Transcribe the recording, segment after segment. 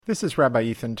This is Rabbi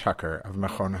Ethan Tucker of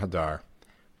Machon Hadar.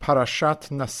 Parashat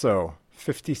Naso,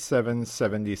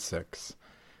 5776.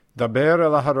 Daber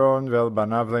el Aharon vel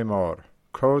banav lemor,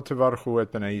 ko tevarchu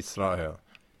et bnei Yisrael.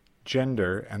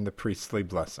 Gender and the priestly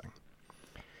blessing.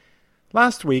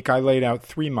 Last week I laid out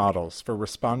 3 models for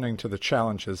responding to the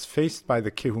challenges faced by the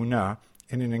Kehuna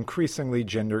in an increasingly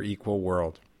gender-equal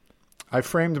world. I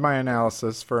framed my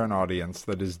analysis for an audience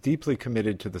that is deeply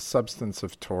committed to the substance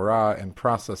of Torah and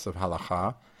process of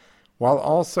halakha, while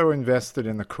also invested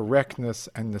in the correctness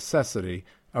and necessity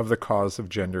of the cause of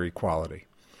gender equality.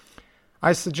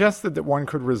 I suggested that one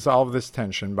could resolve this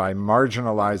tension by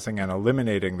marginalizing and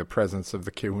eliminating the presence of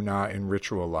the Kehuna in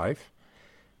ritual life,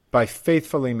 by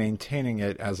faithfully maintaining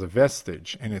it as a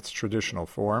vestige in its traditional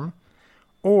form,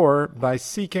 or by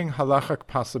seeking halachic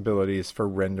possibilities for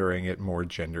rendering it more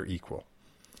gender equal.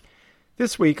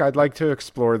 This week I'd like to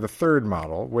explore the third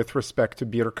model with respect to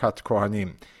Birkat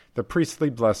Kohanim, the priestly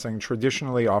blessing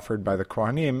traditionally offered by the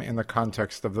Kohanim in the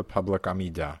context of the public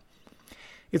Amidah.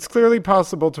 It's clearly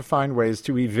possible to find ways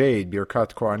to evade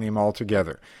Birkat Kohanim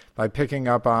altogether by picking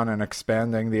up on and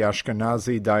expanding the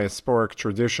Ashkenazi diasporic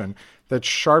tradition that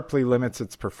sharply limits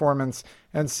its performance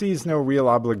and sees no real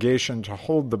obligation to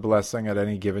hold the blessing at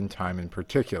any given time in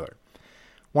particular.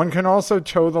 One can also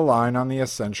toe the line on the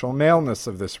essential maleness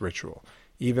of this ritual,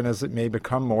 even as it may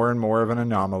become more and more of an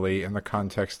anomaly in the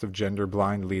context of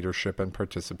gender-blind leadership and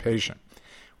participation.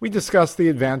 We discussed the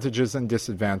advantages and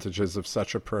disadvantages of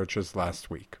such approaches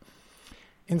last week.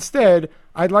 Instead,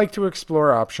 I'd like to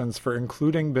explore options for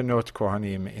including Benot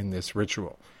Kohanim in this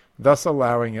ritual, thus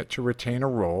allowing it to retain a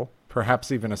role,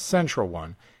 perhaps even a central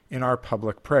one, in our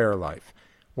public prayer life,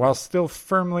 while still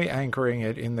firmly anchoring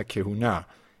it in the Kehuna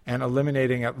and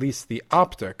eliminating at least the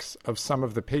optics of some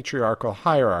of the patriarchal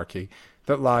hierarchy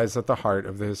that lies at the heart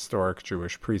of the historic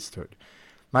Jewish priesthood.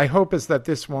 My hope is that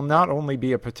this will not only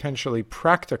be a potentially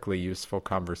practically useful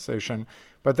conversation,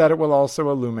 but that it will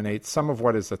also illuminate some of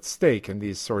what is at stake in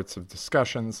these sorts of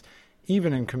discussions,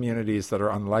 even in communities that are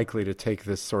unlikely to take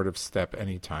this sort of step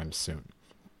anytime soon.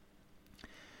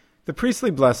 The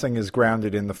priestly blessing is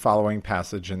grounded in the following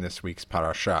passage in this week's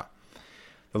parasha.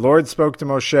 The Lord spoke to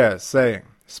Moshe, saying,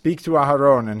 "Speak to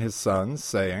Aharon and his sons,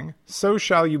 saying, So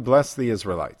shall you bless the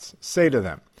Israelites. Say to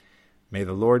them, May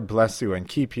the Lord bless you and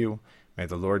keep you. May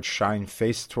the Lord shine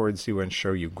face towards you and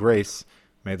show you grace.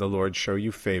 May the Lord show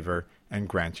you favor and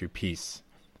grant you peace.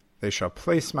 They shall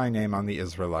place my name on the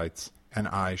Israelites, and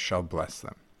I shall bless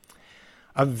them."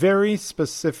 A very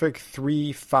specific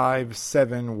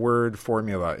 3-5-7 word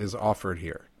formula is offered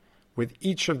here, with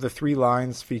each of the 3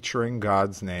 lines featuring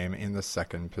God's name in the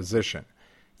second position.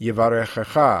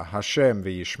 Yivarechecha Hashem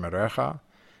v'yishmerecha,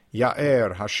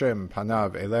 Ya'er Hashem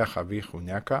panav elecha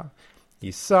v'chuneka,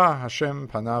 Yisa Hashem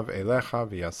panav elecha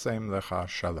v'yasem lecha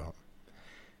shalom.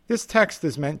 This text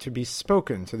is meant to be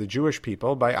spoken to the Jewish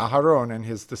people by Aharon and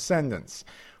his descendants,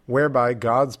 whereby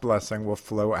God's blessing will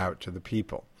flow out to the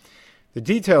people. The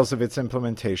details of its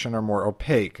implementation are more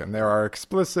opaque, and there are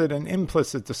explicit and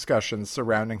implicit discussions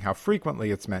surrounding how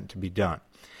frequently it's meant to be done.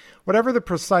 Whatever the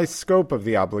precise scope of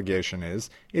the obligation is,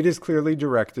 it is clearly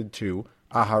directed to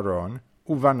Aharon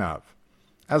uvanav.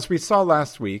 As we saw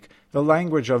last week, the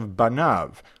language of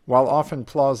banav, while often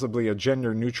plausibly a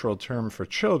gender-neutral term for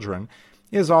children,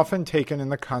 is often taken in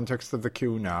the context of the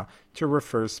Kehuna to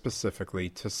refer specifically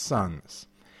to sons.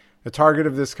 The target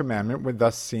of this commandment would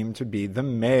thus seem to be the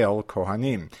male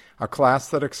Kohanim, a class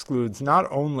that excludes not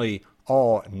only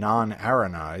all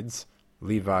non-Aaronides,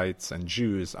 Levites and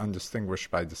Jews undistinguished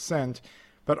by descent,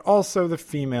 but also the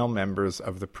female members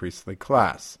of the priestly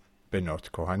class,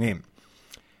 Benot Kohanim.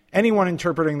 Anyone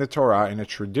interpreting the Torah in a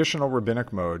traditional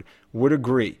rabbinic mode would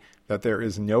agree that there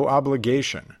is no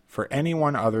obligation for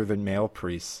anyone other than male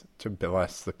priests to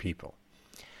bless the people.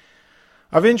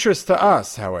 Of interest to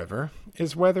us, however,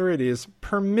 is whether it is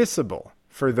permissible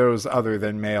for those other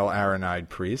than male Aaronide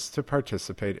priests to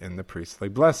participate in the priestly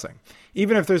blessing.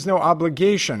 Even if there's no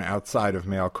obligation outside of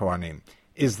male Kohanim,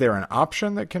 is there an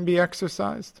option that can be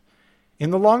exercised?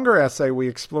 In the longer essay, we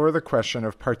explore the question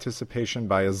of participation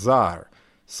by a zar,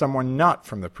 someone not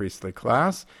from the priestly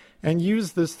class, and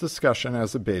use this discussion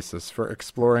as a basis for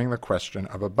exploring the question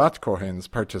of a bat kohen's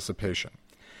participation.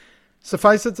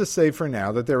 Suffice it to say for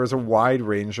now that there is a wide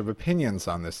range of opinions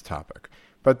on this topic,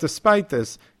 but despite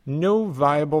this, no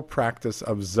viable practice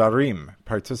of zarim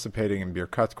participating in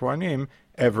Birkat Kohanim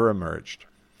ever emerged.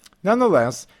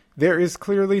 Nonetheless, there is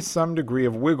clearly some degree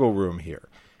of wiggle room here,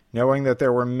 knowing that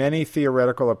there were many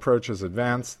theoretical approaches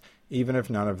advanced, even if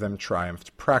none of them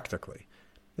triumphed practically.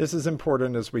 This is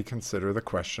important as we consider the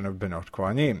question of Benot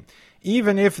Kohanim.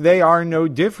 Even if they are no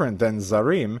different than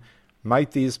zarim,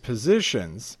 might these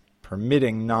positions,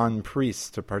 permitting non-priests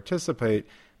to participate,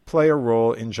 play a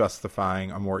role in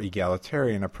justifying a more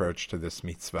egalitarian approach to this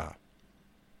mitzvah.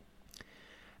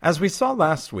 As we saw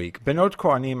last week, Benot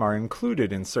Kohanim are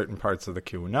included in certain parts of the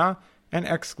Kehuna and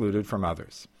excluded from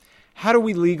others. How do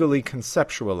we legally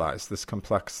conceptualize this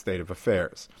complex state of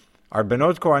affairs? Are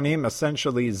Benot Kohanim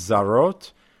essentially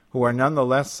zarot, who are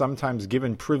nonetheless sometimes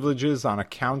given privileges on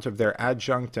account of their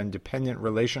adjunct and dependent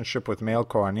relationship with male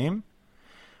Kohanim?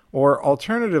 Or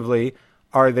alternatively,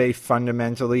 are they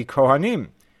fundamentally Kohanim,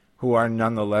 who are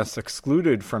nonetheless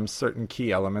excluded from certain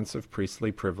key elements of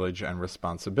priestly privilege and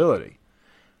responsibility?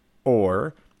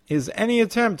 Or is any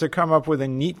attempt to come up with a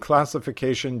neat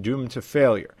classification doomed to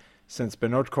failure, since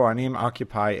Benot Kohanim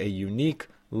occupy a unique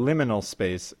liminal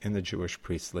space in the Jewish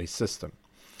priestly system?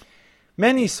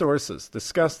 Many sources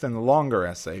discussed in the longer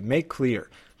essay make clear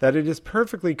that it is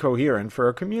perfectly coherent for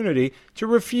a community to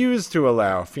refuse to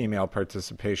allow female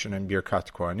participation in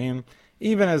Birkat Kohanim,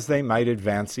 even as they might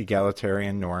advance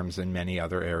egalitarian norms in many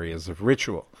other areas of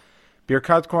ritual.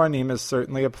 Birkat Kohanim is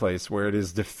certainly a place where it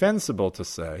is defensible to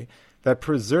say that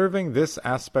preserving this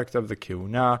aspect of the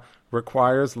Kehuna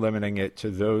requires limiting it to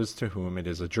those to whom it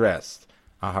is addressed,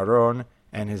 Aharon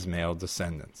and his male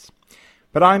descendants.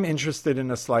 But I'm interested in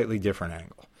a slightly different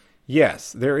angle.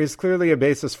 Yes, there is clearly a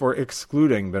basis for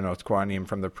excluding Benot Kohanim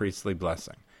from the priestly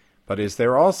blessing, but is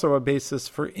there also a basis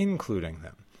for including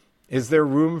them? Is there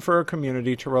room for a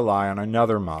community to rely on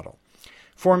another model?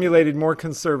 Formulated more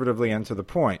conservatively and to the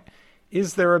point,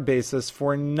 is there a basis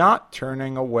for not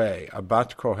turning away a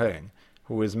Bat Kohen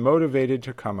who is motivated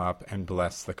to come up and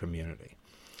bless the community?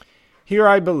 Here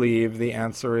I believe the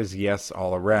answer is yes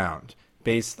all around,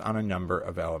 based on a number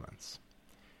of elements.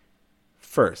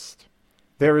 First,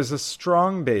 there is a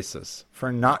strong basis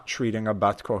for not treating a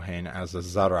Bat Kohen as a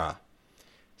Zara.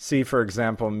 See, for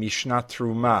example, Mishnah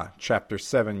Truma, chapter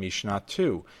 7, Mishnah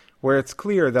 2, where it's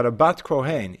clear that a Bat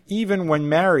Kohen, even when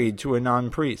married to a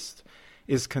non-priest,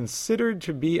 is considered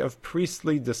to be of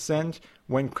priestly descent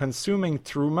when consuming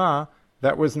Truma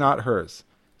that was not hers,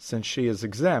 since she is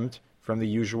exempt from the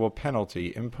usual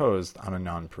penalty imposed on a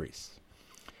non-priest.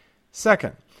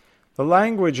 Second, the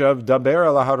language of Daber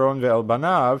el Aharon ve'el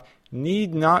banav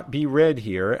need not be read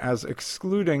here as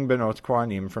excluding Benot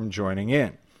Kohanim from joining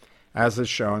in, as is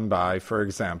shown by, for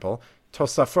example,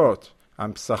 Tosafot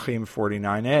on Psachim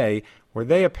 49a, where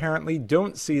they apparently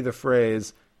don't see the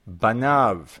phrase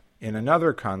banav in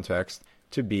another context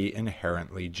to be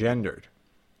inherently gendered.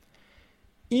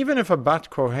 Even if a Bat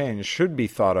Kohen should be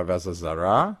thought of as a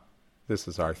Zara, this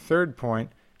is our third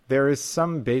point, there is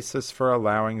some basis for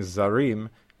allowing Zarim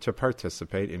to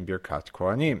participate in Birkat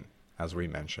Kohanim, as we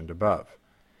mentioned above.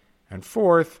 And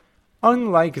fourth,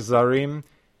 unlike Zarim,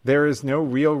 there is no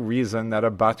real reason that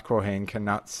a Bat Kohen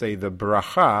cannot say the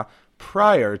bracha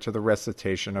prior to the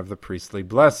recitation of the priestly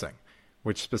blessing,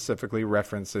 which specifically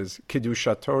references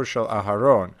Kiddushato shel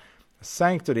Aharon, the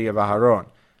sanctity of Aharon,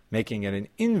 making it an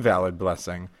invalid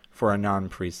blessing for a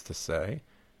non-priest to say.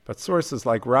 But sources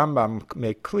like Rambam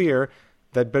make clear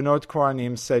that Benot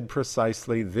Kohanim said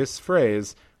precisely this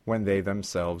phrase when they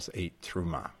themselves ate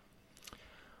Truma.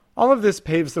 All of this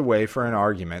paves the way for an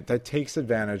argument that takes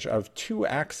advantage of two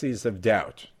axes of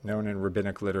doubt, known in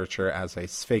rabbinic literature as a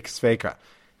sfeik sfeika,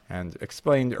 and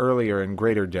explained earlier in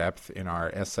greater depth in our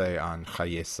essay on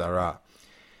Chayei Sarah.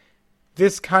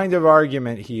 This kind of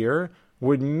argument here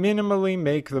would minimally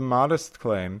make the modest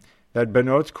claim that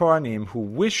Benot Kohanim who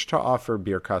wish to offer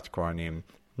Birkat Kohanim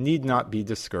need not be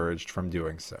discouraged from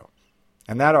doing so.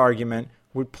 And that argument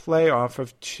would play off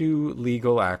of two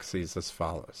legal axes as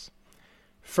follows.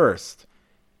 First,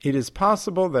 it is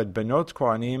possible that Benot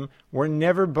Kohanim were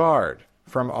never barred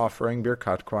from offering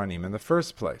Birkat Kohanim in the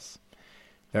first place.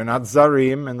 They're not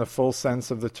Zarim in the full sense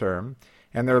of the term,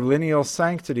 and their lineal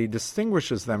sanctity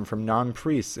distinguishes them from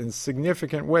non-priests in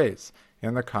significant ways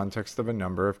in the context of a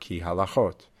number of key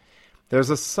halachot. There's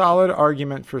a solid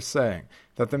argument for saying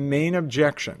that the main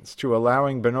objections to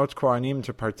allowing Benot Kohanim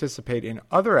to participate in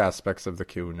other aspects of the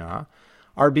Kehuna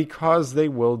are because they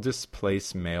will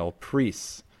displace male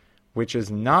priests, which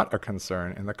is not a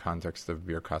concern in the context of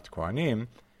Birkat Kohanim,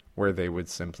 where they would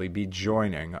simply be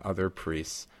joining other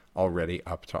priests already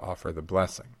up to offer the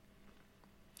blessing.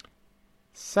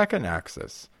 Second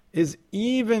axis is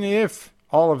even if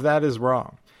all of that is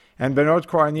wrong, and Benot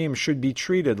Kohanim should be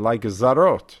treated like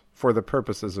Zarot for the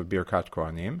purposes of Birkat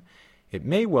Kohanim, it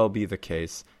may well be the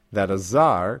case that a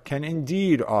Zar can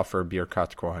indeed offer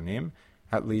Birkat Kohanim,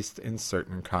 at least in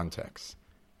certain contexts.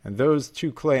 And those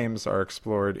two claims are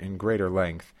explored in greater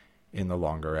length in the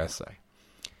longer essay.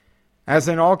 As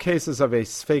in all cases of a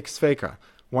sfeik sfeika,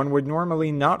 one would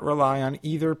normally not rely on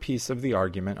either piece of the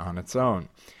argument on its own.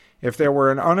 If there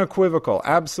were an unequivocal,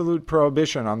 absolute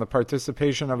prohibition on the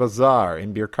participation of a zar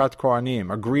in Birkat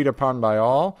Kohanim agreed upon by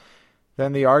all,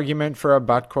 then the argument for a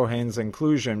Bat Kohen's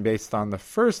inclusion based on the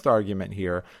first argument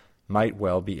here might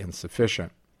well be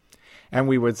insufficient. And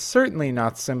we would certainly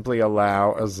not simply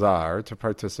allow a zar to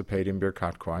participate in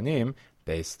Birkat Kohanim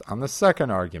based on the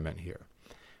second argument here.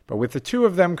 But with the two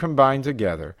of them combined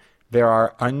together, there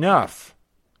are enough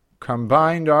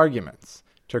combined arguments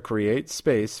to create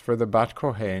space for the Bat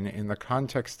Kohen in the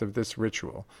context of this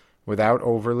ritual without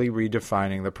overly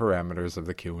redefining the parameters of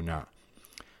the Kehunah.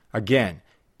 Again,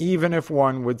 even if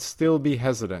one would still be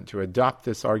hesitant to adopt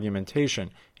this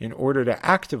argumentation in order to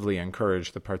actively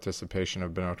encourage the participation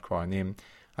of Benot Kohanim,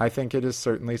 I think it is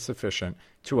certainly sufficient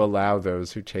to allow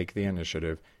those who take the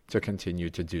initiative to continue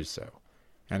to do so.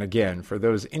 And again, for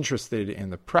those interested in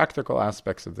the practical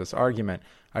aspects of this argument,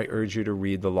 I urge you to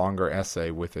read the longer essay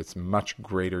with its much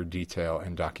greater detail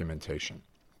and documentation.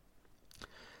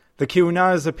 The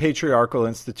Kehunah is a patriarchal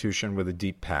institution with a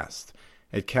deep past.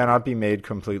 It cannot be made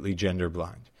completely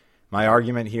gender-blind. My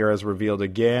argument here has revealed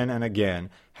again and again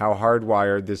how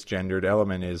hardwired this gendered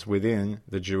element is within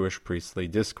the Jewish priestly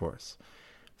discourse.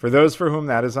 For those for whom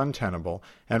that is untenable,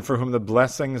 and for whom the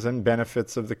blessings and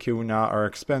benefits of the Kehunah are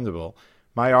expendable,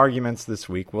 my arguments this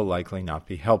week will likely not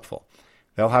be helpful.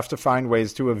 They'll have to find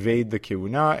ways to evade the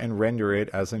Kehunah and render it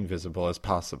as invisible as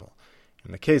possible.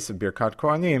 In the case of Birkat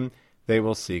Kohanim, they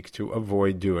will seek to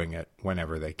avoid doing it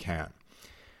whenever they can.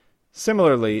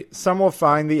 Similarly, some will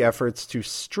find the efforts to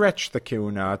stretch the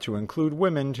Kehunah to include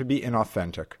women to be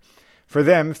inauthentic. For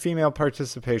them, female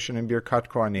participation in Birkat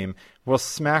Kohanim will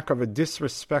smack of a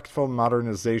disrespectful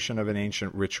modernization of an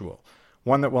ancient ritual,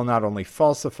 one that will not only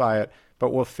falsify it,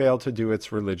 but will fail to do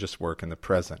its religious work in the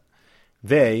present.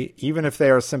 They, even if they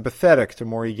are sympathetic to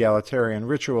more egalitarian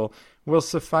ritual, will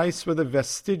suffice with a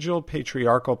vestigial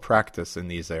patriarchal practice in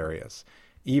these areas,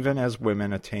 even as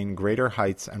women attain greater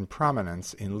heights and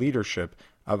prominence in leadership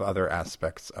of other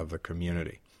aspects of the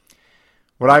community.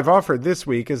 What I've offered this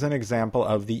week is an example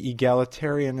of the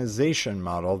egalitarianization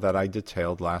model that I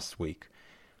detailed last week.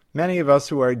 Many of us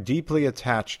who are deeply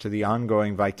attached to the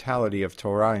ongoing vitality of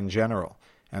Torah in general,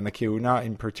 and the Kehunah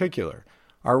in particular,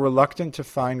 are reluctant to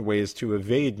find ways to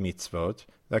evade mitzvot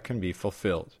that can be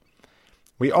fulfilled.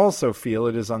 We also feel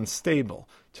it is unstable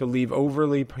to leave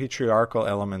overly patriarchal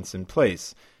elements in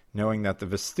place, knowing that the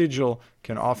vestigial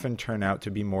can often turn out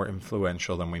to be more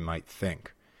influential than we might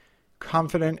think.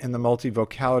 Confident in the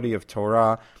multivocality of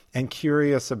Torah and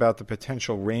curious about the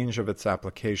potential range of its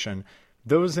application,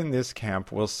 those in this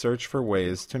camp will search for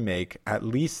ways to make at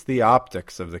least the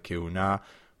optics of the Kehunah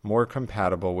more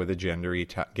compatible with a gender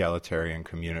egalitarian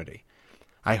community.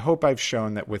 I hope I've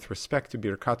shown that with respect to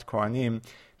Birkat Kohanim,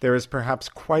 there is perhaps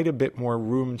quite a bit more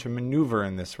room to maneuver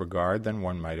in this regard than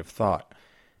one might have thought.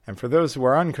 And for those who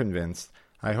are unconvinced,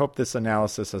 I hope this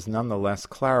analysis has nonetheless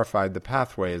clarified the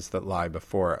pathways that lie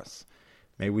before us.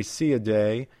 May we see a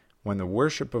day when the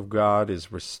worship of God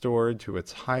is restored to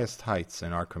its highest heights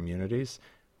in our communities,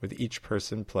 with each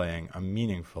person playing a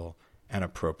meaningful and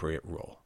appropriate role.